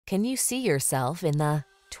Can you see yourself in the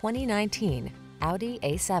 2019 Audi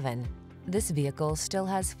A7? This vehicle still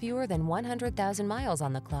has fewer than 100,000 miles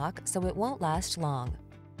on the clock, so it won't last long.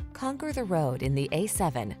 Conquer the road in the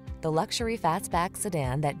A7, the luxury fastback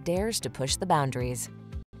sedan that dares to push the boundaries.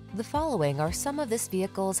 The following are some of this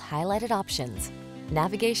vehicle's highlighted options: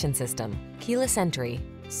 navigation system, keyless entry,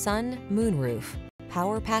 sun, moonroof,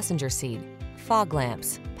 power passenger seat, fog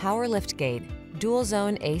lamps, power liftgate, dual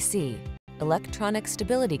zone AC, electronic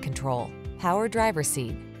stability control, power driver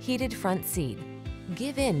seat, heated front seat.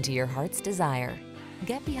 Give in to your heart's desire.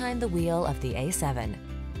 Get behind the wheel of the A7.